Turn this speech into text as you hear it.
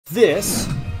This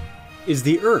is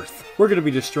the Earth. We're gonna be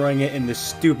destroying it in the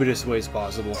stupidest ways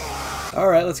possible.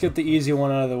 Alright, let's get the easy one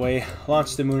out of the way.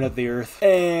 Launch the moon at the Earth.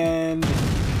 And...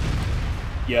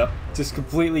 yep, just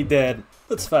completely dead.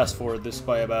 Let's fast forward this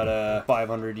by about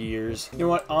 500 years. You know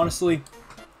what, honestly,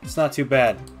 it's not too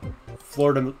bad.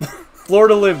 Florida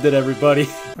lived it, everybody.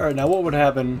 Alright, now what would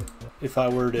happen if I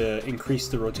were to increase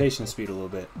the rotation speed a little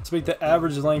bit? Let's make the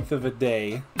average length of a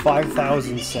day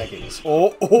 5,000 seconds.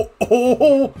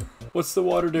 Oh! What's the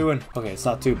water doing? Okay, it's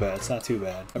not too bad. It's not too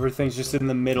bad. Everything's just in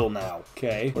the middle now.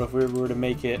 Okay. What if we were to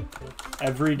make it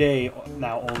every day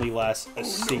now only lasts a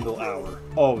single hour?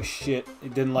 Oh, shit.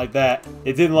 It didn't like that.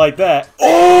 It didn't like that.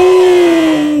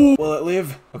 Oh! Will it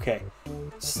live? Okay.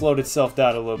 Slowed itself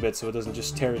down a little bit so it doesn't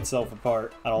just tear itself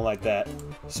apart. I don't like that.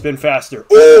 Spin faster.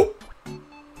 Oh!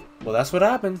 Well, that's what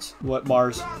happens. What,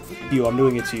 Mars? You, I'm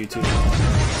doing it to you too.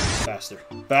 Faster.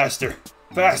 Faster.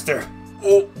 Faster.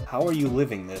 Oh! How are you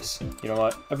living this? You know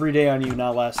what? Every day on you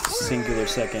now lasts a singular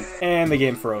second. And the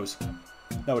game froze.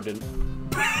 No, it didn't.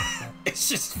 It's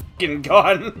just fucking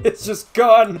gone. It's just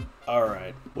gone.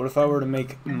 Alright. What if I were to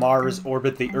make Mars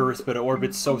orbit the Earth, but it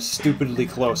orbits so stupidly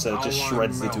close that it just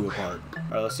shreds the two apart?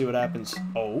 Alright, let's see what happens.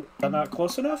 Oh, is that not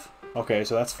close enough? Okay,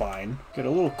 so that's fine. Get a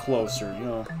little closer, you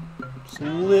know. Just a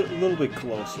little bit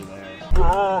closer there.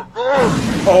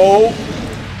 Oh!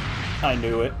 I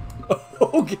knew it.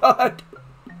 Oh, God!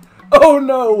 Oh,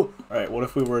 no! Alright, what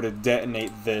if we were to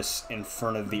detonate this in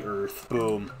front of the Earth?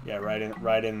 Boom. Yeah, right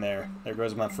in there. There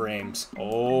goes my frames.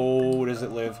 Oh, does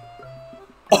it live?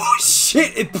 Oh,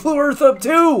 shit! It blew Earth up,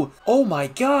 too! Oh, my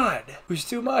God! It was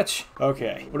too much.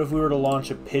 Okay, what if we were to launch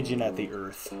a pigeon at the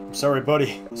Earth? I'm sorry,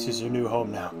 buddy. This is your new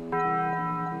home now.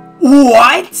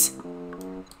 What?!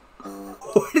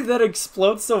 Why did that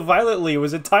explode so violently? It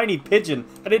was a tiny pigeon.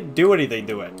 I didn't do anything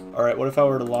to it. Alright, what if I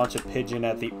were to launch a pigeon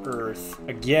at the Earth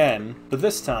again? But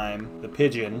this time, the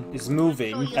pigeon is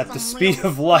moving at the speed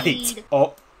of light.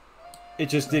 Oh, it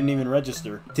just didn't even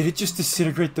register. Did it just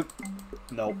disintegrate the...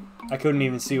 Nope. I couldn't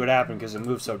even see what happened because it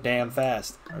moved so damn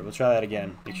fast. Alright, we'll try that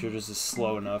again. Make sure this is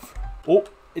slow enough. Oh,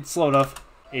 it's slow enough.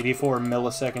 84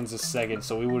 milliseconds a second,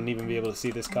 so we wouldn't even be able to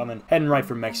see this coming. Heading right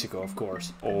for Mexico, of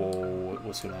course. Oh,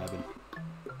 what's gonna happen?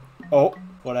 Oh,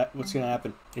 what's gonna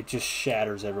happen? It just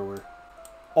shatters everywhere.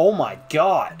 Oh my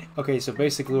God! Okay, so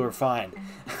basically we're fine.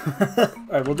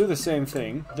 Alright, we'll do the same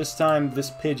thing. This time,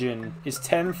 this pigeon is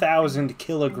 10,000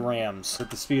 kilograms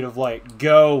at the speed of light.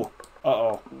 Go!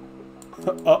 Uh-oh.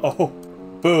 Uh-oh.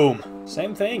 Boom.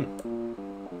 Same thing.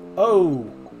 Oh!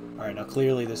 Alright, now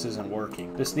clearly this isn't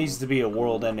working. This needs to be a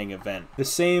world-ending event. The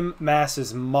same mass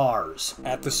as Mars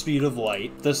at the speed of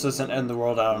light. This doesn't end the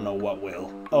world, I don't know what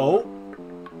will. Oh!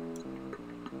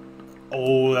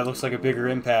 Oh, that looks like a bigger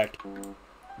impact.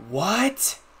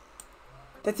 What?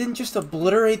 That didn't just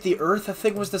obliterate the Earth? That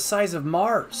thing was the size of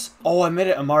Mars. Oh, I made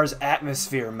it a Mars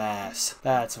atmosphere mass.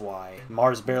 That's why.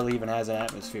 Mars barely even has an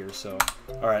atmosphere, so...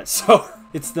 Alright, so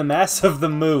it's the mass of the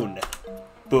moon.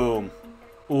 Boom.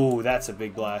 Ooh, that's a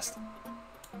big blast.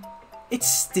 It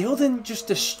still didn't just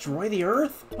destroy the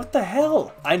Earth? What the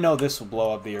hell? I know this will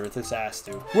blow up the Earth. It's has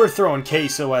to. We're throwing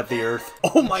queso at the Earth.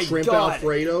 Oh my Shrimp God.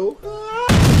 Alfredo.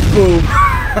 Boom.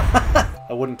 I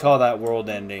wouldn't call that world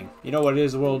ending. You know what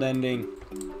is world ending?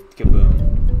 Kaboom.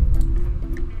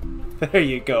 There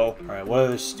you go. Alright, what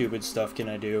other stupid stuff can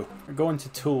I do? We're going to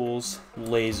tools.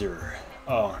 Laser.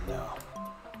 Oh no.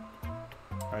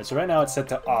 Alright, so right now it's set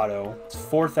to auto. It's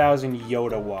 4,000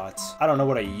 Yoda watts. I don't know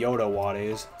what a Yoda watt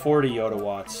is. 40 Yoda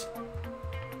watts.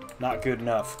 Not good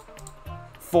enough.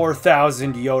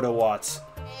 4,000 Yoda watts.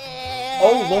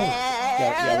 Oh lord.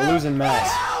 Yeah, we're losing mass.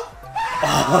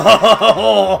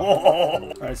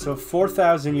 Alright, so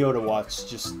 4,000 Yoda watts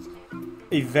just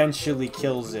eventually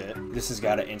kills it. This has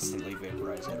got to instantly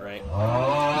vaporize it, right?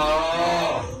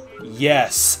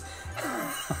 Yes!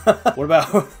 What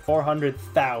about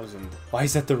 400,000? Why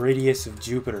is that the radius of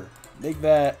Jupiter? Make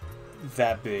that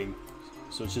big.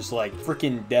 So it's just like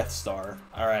freaking Death Star.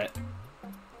 Alright.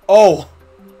 Oh!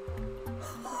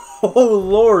 Oh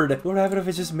lord! What would happen if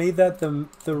it just made that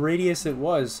the radius it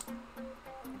was?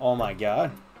 Oh my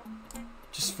God.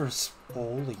 Just for...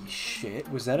 Holy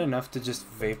shit. Was that enough to just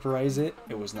vaporize it?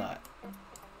 It was not.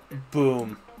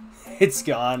 Boom. It's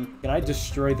gone. Can I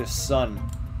destroy the sun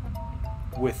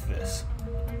with this?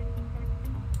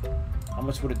 How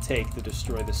much would it take to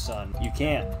destroy the sun? You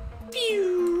can't.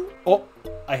 Pew! Oh!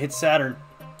 I hit Saturn.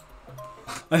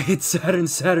 I hit Saturn.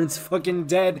 Saturn's fucking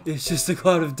dead. It's just a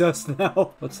cloud of dust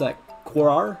now. What's that?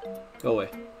 Quarar? Go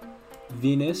away.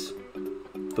 Venus.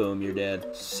 Boom, you're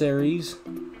dead. Ceres.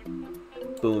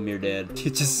 Boom, you're dead. You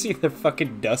just see the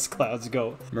fucking dust clouds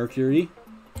go. Mercury.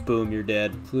 Boom, you're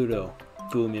dead. Pluto.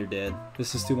 Boom, you're dead.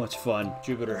 This is too much fun.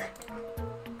 Jupiter.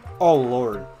 Oh,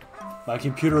 Lord. My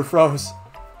computer froze.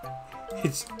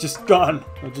 It's just gone.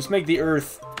 We'll just make the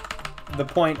Earth the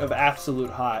point of absolute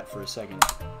hot for a second.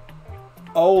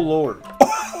 Oh, Lord.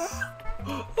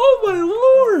 Oh, my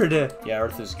Lord. Yeah,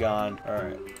 Earth is gone.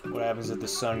 Alright. What happens if the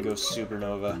sun goes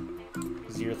supernova?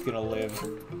 Is the Earth gonna live?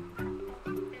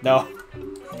 No.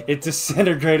 It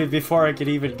disintegrated before I could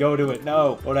even go to it.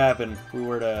 No. What happened? If we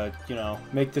were to, you know,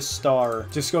 make the star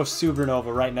just go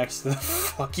supernova right next to the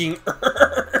fucking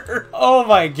Earth. Oh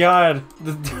my god.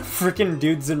 The freaking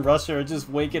dudes in Russia are just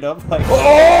waking up like...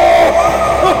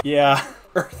 Oh! Yeah.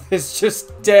 Earth is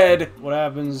just dead. What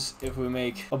happens if we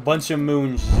make a bunch of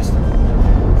moons just...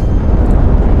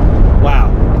 Wow.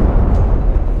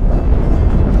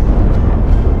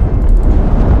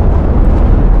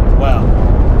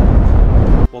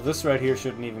 Well, this right here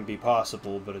shouldn't even be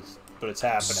possible, but it's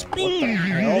happening. What the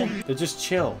hell? They're just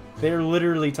chill. They're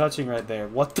literally touching right there.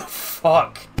 What the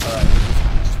fuck? Alright,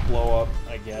 just blow up,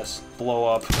 I guess. Blow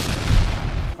up.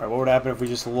 Alright, what would happen if we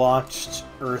just launched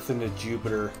Earth into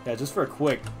Jupiter? Yeah, just for a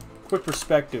quick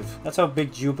perspective. That's how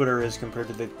big Jupiter is compared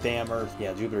to the damn Earth.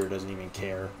 Yeah, Jupiter doesn't even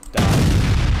care.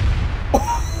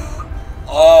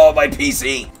 Oh, my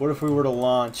PC! What if we were to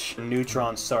launch a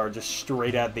neutron star just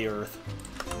straight at the Earth?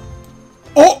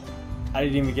 Oh! I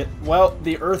didn't even get... Well,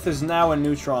 the Earth is now a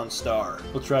neutron star.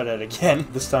 We'll try that again.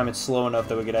 This time it's slow enough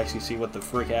that we could actually see what the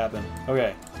frick happened.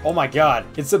 Okay. Oh my god.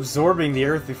 It's absorbing the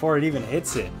Earth before it even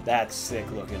hits it. That's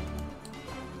sick looking.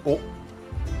 Oh.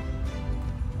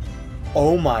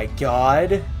 Oh my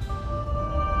god.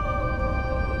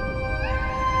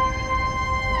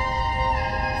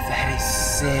 That is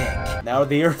sick. Now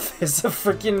the Earth is a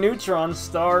freaking neutron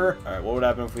star. Alright, what would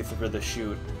happen if we threw the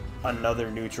chute another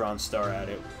neutron star at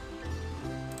it?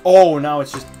 Oh, now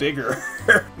it's just bigger.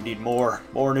 We need more.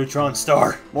 More neutron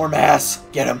star. More mass.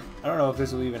 Get him. I don't know if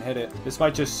this will even hit it. This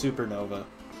might just supernova.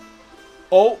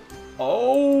 Oh.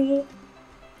 Oh.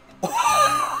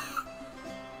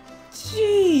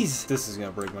 Jeez. This is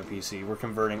gonna break my PC. We're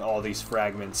converting all these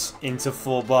fragments into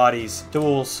full bodies.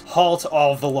 Tools. Halt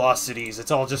all velocities.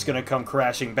 It's all just gonna come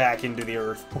crashing back into the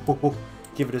Earth.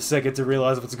 Give it a second to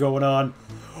realize what's going on.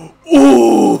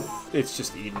 Ooh! It's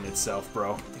just eating itself,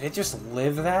 bro. Did it just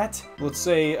live that? Let's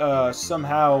say,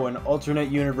 somehow an alternate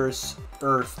universe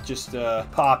Earth just,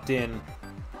 popped in.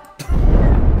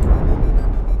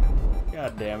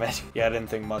 God damn it. Yeah, I didn't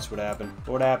think much would happen.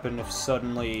 What would happen if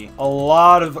suddenly a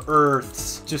lot of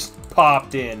Earths just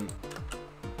popped in?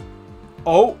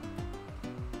 Oh!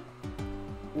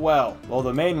 Well,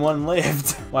 the main one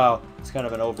lived. Wow. It's kind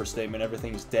of an overstatement.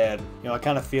 Everything's dead. You know, I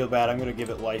kind of feel bad. I'm gonna give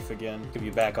it life again. Give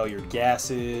you back all your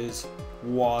gases,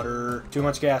 water. Too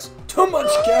much gas. Too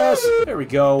much gas! There we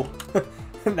go.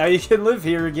 Now you can live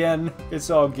here again.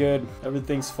 It's all good.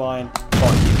 Everything's fine.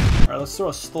 Fuck you. Alright, let's throw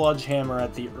a sludge hammer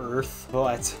at the Earth.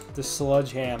 But the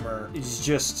sludge hammer is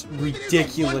just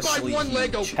ridiculously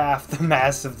huge. Half the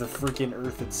mass of the freaking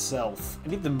Earth itself. I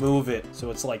need to move it so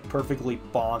it's like perfectly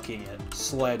bonking it.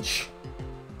 Sledge.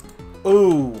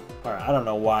 Ooh. Alright, I don't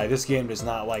know why. This game does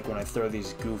not like when I throw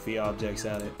these goofy objects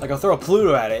at it. Like, I'll throw a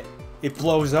Pluto at it, it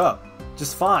blows up.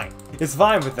 Just fine. It's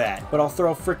fine with that. But I'll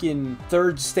throw a freaking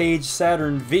third stage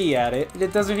Saturn V at it, and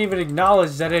it doesn't even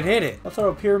acknowledge that it hit it. I'll throw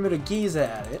a Pyramid of Giza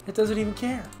at it. It doesn't even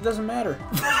care. It doesn't matter.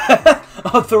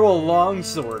 I'll throw a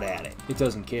longsword at it. It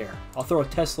doesn't care. I'll throw a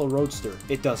Tesla Roadster.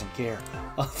 It doesn't care.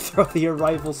 I'll throw the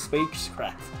Arrival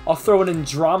spacecraft. I'll throw an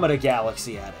Andromeda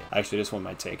Galaxy at it. Actually, this one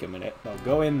might take a minute. No,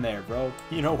 go in there, bro.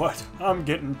 You know what? I'm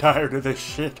getting tired of this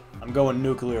shit. I'm going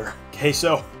nuclear.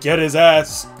 Queso, get his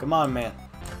ass. Come on, man.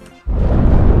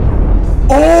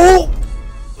 Oh!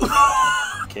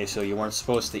 Queso, you weren't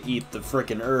supposed to eat the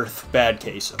frickin' Earth. Bad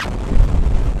Queso.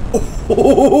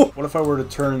 Oh! What if I were to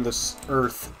turn this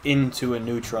Earth into a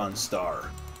neutron star?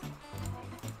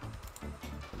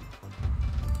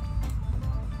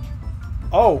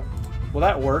 Oh! Well,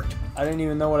 that worked. I didn't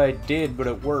even know what I did, but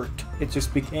it worked. It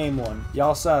just became one.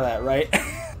 Y'all saw that, right?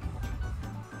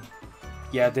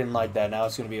 Yeah, I didn't like that. Now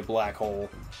it's gonna be a black hole.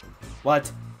 What?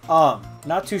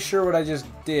 Not too sure what I just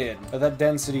did, but that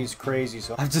density is crazy,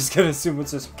 so I'm just gonna assume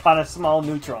it's this kind of small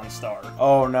neutron star.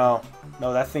 Oh, no.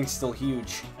 No, that thing's still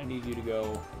huge. I need you to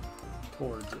go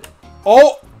towards it.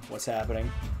 Oh! What's happening?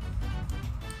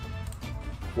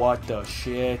 What the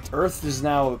shit? Earth is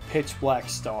now a pitch black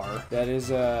star. That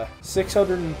is,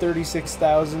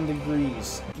 636,000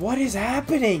 degrees. What is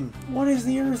happening? What is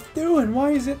the Earth doing?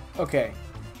 Why is it... Okay.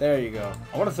 There you go.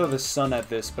 I want to throw the sun at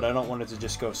this, but I don't want it to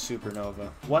just go supernova.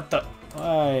 What the...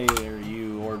 Why are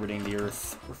you orbiting the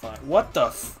Earth? We're fine. What the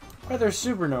f... Why are there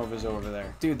supernovas over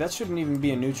there? Dude, that shouldn't even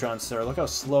be a neutron star. Look how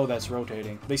slow that's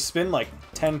rotating. They spin like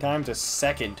 10 times a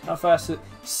second. How fast is it?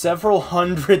 Several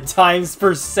hundred times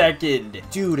per second.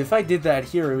 Dude, if I did that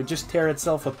here, it would just tear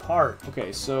itself apart.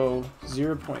 Okay, so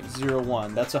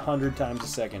 0.01. That's 100 times a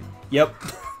second. Yep.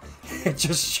 It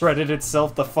just shredded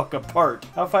itself the fuck apart.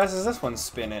 How fast is this one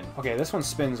spinning? Okay, this one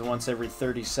spins once every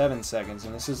 37 seconds,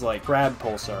 and this is like crab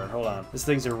pulsar. Hold on. This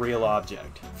thing's a real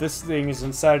object. This thing is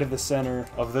inside of the center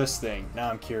of this thing. Now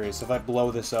I'm curious. If I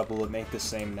blow this up, will it make the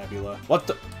same nebula? What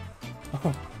the?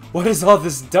 Oh, what is all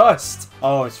this dust?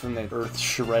 Oh, it's from the Earth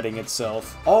shredding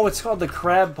itself. Oh, it's called the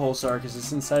crab pulsar because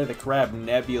it's inside of the crab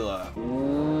nebula.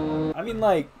 I mean,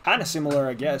 like, kind of similar,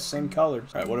 I guess. Same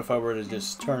colors. All right, what if I were to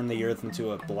just turn the Earth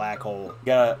into a black hole?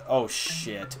 Gotta... Oh,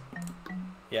 shit.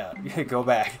 Yeah, go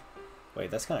back.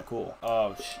 Wait, that's kind of cool.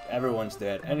 Oh, everyone's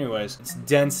dead. Anyways, its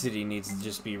density needs to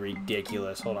just be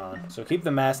ridiculous. Hold on. So keep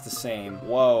the mass the same.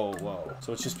 Whoa, whoa.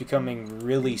 So it's just becoming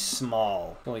really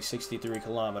small. Only 63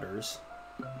 kilometers.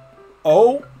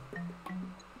 Oh!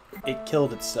 It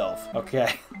killed itself.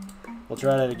 Okay. We'll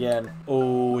try that again.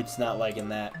 Oh, it's not liking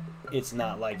that. It's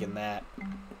not liking that.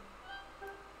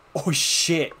 Oh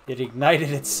shit! It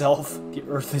ignited itself. The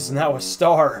Earth is now a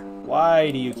star. Why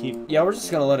do you keep... Yeah, we're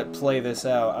just gonna let it play this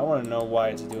out. I want to know why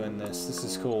it's doing this. This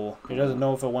is cool. It doesn't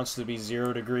know if it wants to be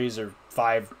 0 degrees or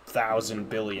 5,000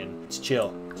 billion. It's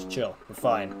chill. It's chill. We're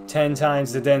fine. 10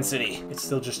 times the density. It's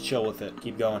still just chill with it.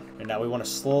 Keep going. And now we want to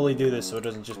slowly do this so it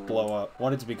doesn't just blow up.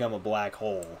 Want it to become a black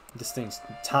hole. This thing's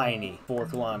tiny. 4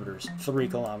 kilometers. 3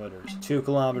 kilometers. 2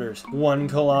 kilometers. 1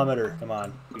 kilometer. Come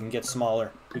on. We can get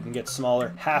smaller. We can get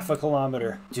smaller. Half a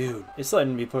kilometer. Dude, it's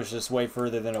letting me push this way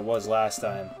further than it was last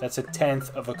time. That's a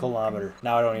 1/10 of a kilometer.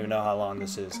 Now I don't even know how long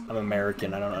this is. I'm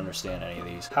American. I don't understand any of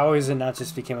these. How is it not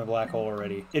just became a black hole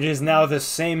already? It is now the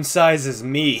same size as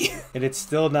me. And it's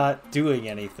still not doing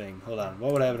anything. Hold on.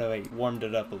 What would happen if I warmed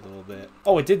it up a little bit?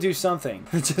 Oh, it did do something.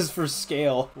 Just for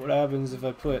scale. What happens if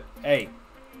I put... Hey.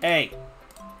 Hey.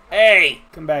 Hey!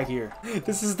 Come back here.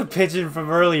 This is the pigeon from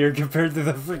earlier compared to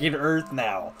the freaking Earth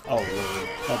now. Oh, Lord.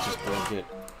 That just broke it.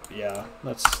 Yeah,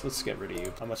 let's get rid of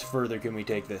you. How much further can we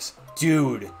take this?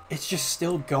 Dude, it's just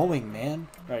still going, man.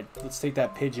 All right, let's take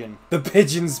that pigeon. The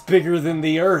pigeon's bigger than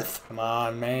the Earth. Come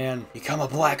on, man. Become a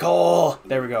black hole.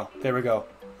 There we go. There we go.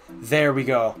 There we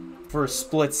go. For a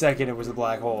split second, it was a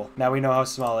black hole. Now we know how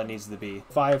small it needs to be.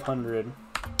 500.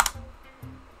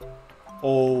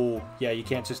 Oh, yeah, you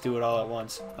can't just do it all at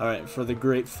once. All right, for the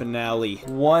great finale.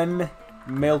 1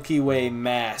 Milky Way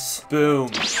mass.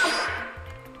 Boom.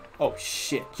 Oh,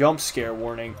 shit. Jump scare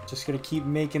warning. Just gonna keep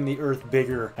making the Earth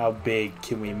bigger. How big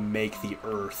can we make the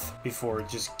Earth before it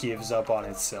just gives up on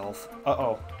itself?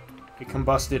 Uh-oh. It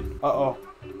combusted. Uh-oh.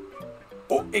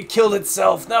 Oh, it killed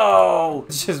itself. No!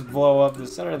 Let's just blow up the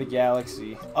center of the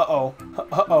galaxy. Uh-oh.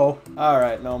 Uh-oh. All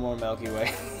right, no more Milky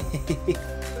Way.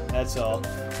 That's all.